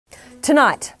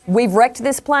Tonight, we've wrecked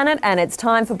this planet and it's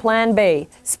time for Plan B,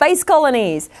 space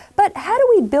colonies. But how do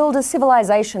we build a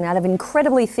civilization out of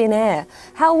incredibly thin air?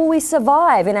 How will we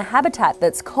survive in a habitat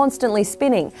that's constantly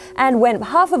spinning? And when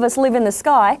half of us live in the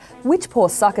sky, which poor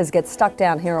suckers get stuck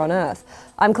down here on Earth?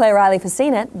 I'm Claire Reilly for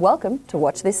CNET. Welcome to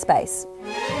Watch This Space.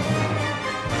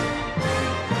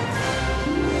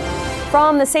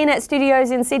 From the CNET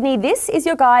studios in Sydney, this is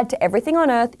your guide to everything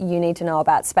on Earth you need to know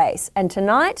about space. And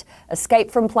tonight, escape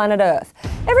from planet Earth.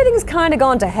 Everything's kind of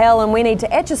gone to hell and we need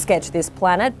to etch-a-sketch this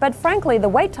planet, but frankly, the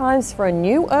wait times for a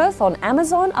new Earth on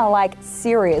Amazon are like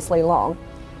seriously long.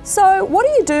 So what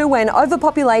do you do when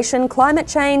overpopulation, climate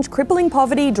change, crippling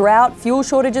poverty, drought, fuel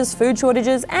shortages, food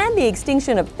shortages, and the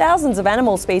extinction of thousands of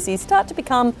animal species start to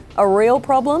become a real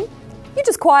problem? You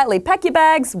just quietly pack your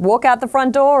bags, walk out the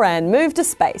front door, and move to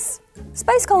space.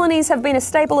 Space colonies have been a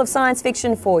staple of science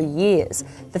fiction for years.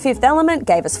 The Fifth Element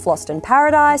gave us Flossed in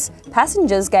Paradise,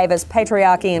 Passengers gave us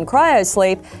Patriarchy and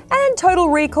Cryosleep, and Total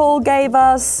Recall gave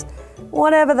us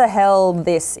whatever the hell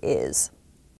this is.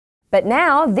 But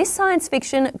now, this science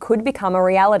fiction could become a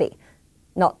reality.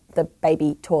 Not the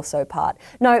baby torso part.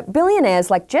 No, billionaires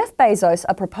like Jeff Bezos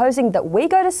are proposing that we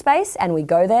go to space and we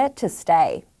go there to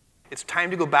stay. It's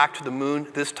time to go back to the moon,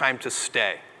 this time to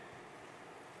stay.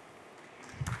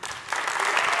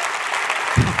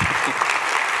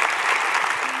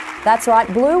 That's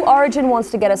right, Blue Origin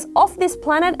wants to get us off this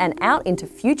planet and out into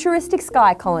futuristic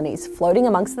sky colonies floating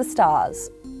amongst the stars.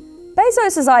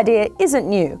 Bezos' idea isn't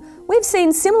new. We've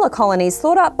seen similar colonies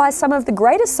thought up by some of the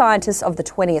greatest scientists of the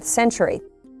 20th century.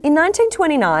 In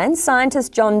 1929,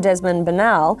 scientist John Desmond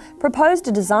Bernal proposed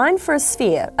a design for a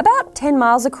sphere about 10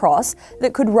 miles across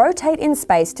that could rotate in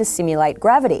space to simulate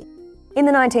gravity. In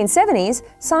the 1970s,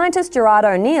 scientist Gerard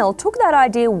ONeill took that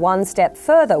idea one step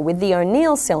further with the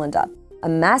ONeill cylinder, a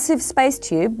massive space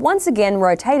tube once again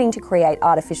rotating to create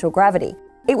artificial gravity.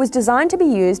 It was designed to be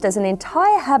used as an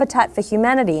entire habitat for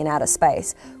humanity in outer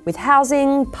space, with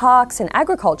housing, parks and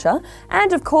agriculture,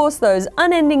 and of course those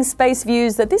unending space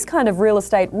views that this kind of real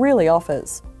estate really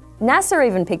offers. NASA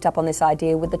even picked up on this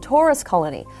idea with the Taurus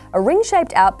colony, a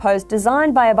ring-shaped outpost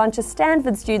designed by a bunch of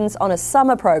Stanford students on a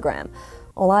summer program.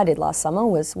 All I did last summer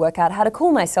was work out how to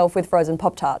cool myself with frozen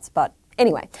Pop-Tarts, but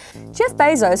anyway, Jeff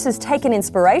Bezos has taken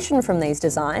inspiration from these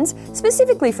designs,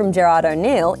 specifically from Gerard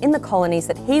ONeill, in the colonies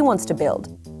that he wants to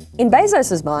build. In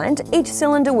Bezos' mind, each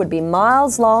cylinder would be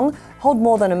miles long, hold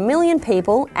more than 1 million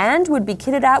people, and would be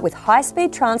kitted out with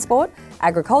high-speed transport,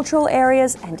 agricultural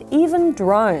areas, and even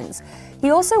drones. He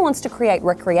also wants to create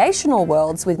recreational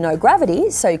worlds with no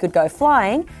gravity, so you could go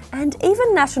flying, and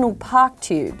even national park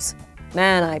tubes.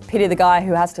 Man, I pity the guy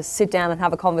who has to sit down and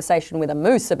have a conversation with a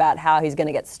moose about how he's going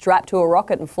to get strapped to a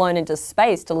rocket and flown into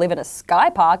space to live in a sky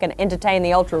park and entertain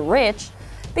the ultra-rich.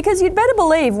 Because you'd better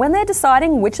believe when they're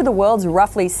deciding which of the world's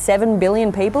roughly 7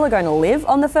 billion people are going to live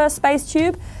on the first space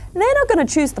tube, they're not going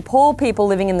to choose the poor people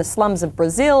living in the slums of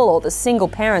Brazil or the single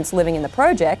parents living in the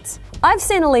projects. I've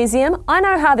seen Elysium, I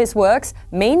know how this works.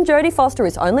 Mean Jodie Foster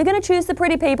is only going to choose the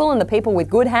pretty people and the people with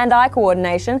good hand-eye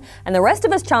coordination, and the rest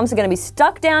of us chumps are going to be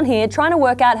stuck down here trying to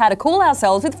work out how to cool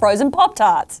ourselves with frozen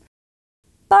Pop-Tarts.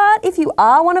 But if you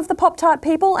are one of the Pop-Tart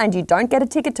people and you don't get a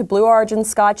ticket to Blue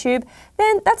Origin's SkyTube,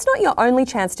 then that's not your only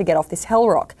chance to get off this hell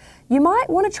rock. You might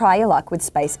want to try your luck with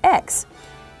SpaceX.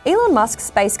 Elon Musk's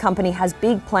space company has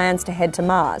big plans to head to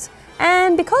Mars.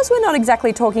 And because we're not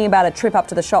exactly talking about a trip up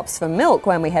to the shops for milk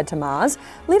when we head to Mars,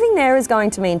 living there is going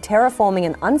to mean terraforming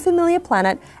an unfamiliar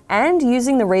planet and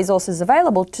using the resources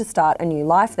available to start a new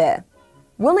life there.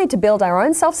 We'll need to build our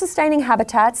own self-sustaining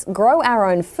habitats, grow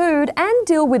our own food, and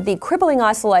deal with the crippling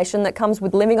isolation that comes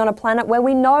with living on a planet where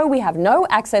we know we have no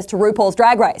access to RuPaul's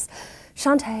Drag Race.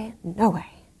 Shantae, no way.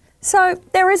 So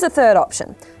there is a third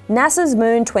option, NASA's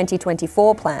Moon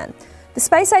 2024 plan. The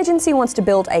space agency wants to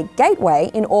build a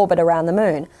gateway in orbit around the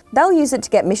moon. They'll use it to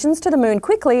get missions to the moon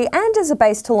quickly and as a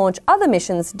base to launch other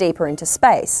missions deeper into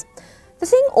space. The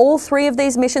thing all three of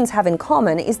these missions have in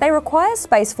common is they require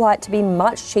spaceflight to be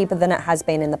much cheaper than it has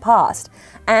been in the past,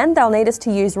 and they'll need us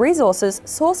to use resources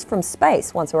sourced from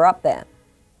space once we're up there.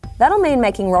 That'll mean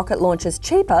making rocket launches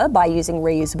cheaper by using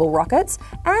reusable rockets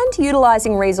and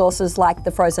utilising resources like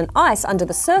the frozen ice under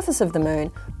the surface of the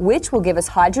moon, which will give us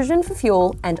hydrogen for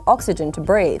fuel and oxygen to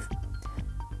breathe.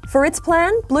 For its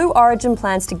plan, Blue Origin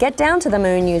plans to get down to the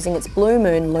moon using its Blue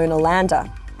Moon lunar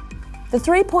lander. The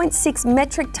 3.6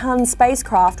 metric ton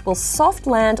spacecraft will soft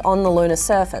land on the lunar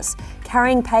surface,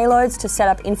 carrying payloads to set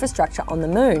up infrastructure on the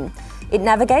moon. It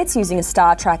navigates using a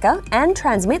star tracker and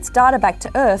transmits data back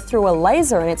to Earth through a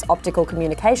laser in its optical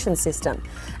communication system.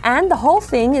 And the whole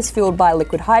thing is fueled by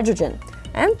liquid hydrogen.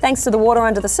 And thanks to the water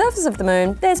under the surface of the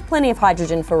moon, there's plenty of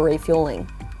hydrogen for refueling.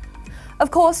 Of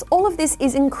course, all of this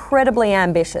is incredibly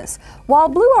ambitious. While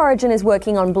Blue Origin is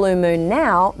working on Blue Moon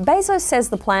now, Bezos says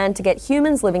the plan to get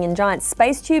humans living in giant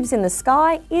space tubes in the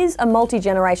sky is a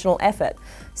multi-generational effort.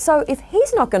 So if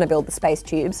he's not going to build the space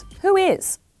tubes, who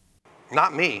is?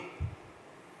 Not me.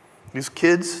 These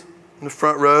kids in the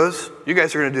front rows, you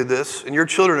guys are going to do this, and your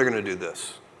children are going to do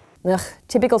this. Ugh,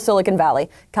 typical Silicon Valley.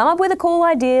 Come up with a cool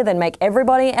idea, then make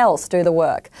everybody else do the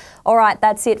work. All right,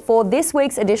 that's it for this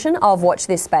week's edition of Watch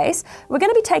This Space. We're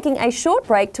going to be taking a short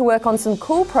break to work on some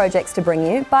cool projects to bring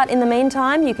you, but in the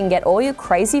meantime, you can get all your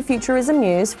crazy futurism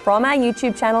news from our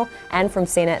YouTube channel and from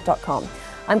CNET.com.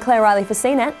 I'm Claire Reilly for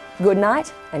CNET. Good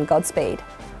night and Godspeed.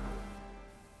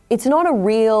 It's not a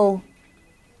real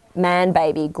man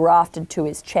baby grafted to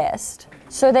his chest.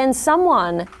 So then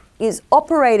someone is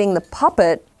operating the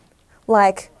puppet,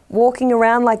 like walking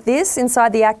around like this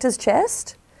inside the actor's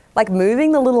chest, like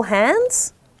moving the little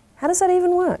hands. How does that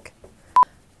even work?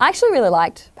 I actually really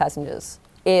liked Passengers.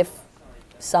 If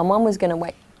someone was going to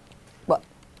wake, well,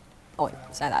 I won't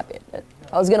say that bit, but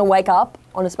I was going to wake up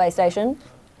on a space station,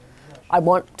 I'd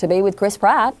want to be with Chris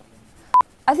Pratt.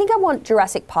 I think I want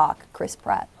Jurassic Park Chris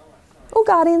Pratt. Or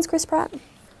Guardians Chris Pratt.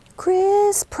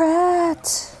 Chris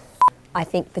Pratt. I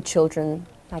think the children,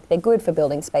 like, they're good for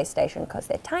building space station because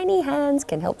their tiny hands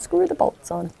can help screw the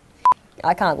bolts on.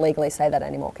 I can't legally say that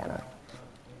anymore, can I?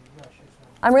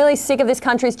 I'm really sick of this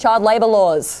country's child labour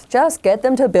laws. Just get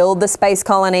them to build the space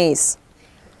colonies.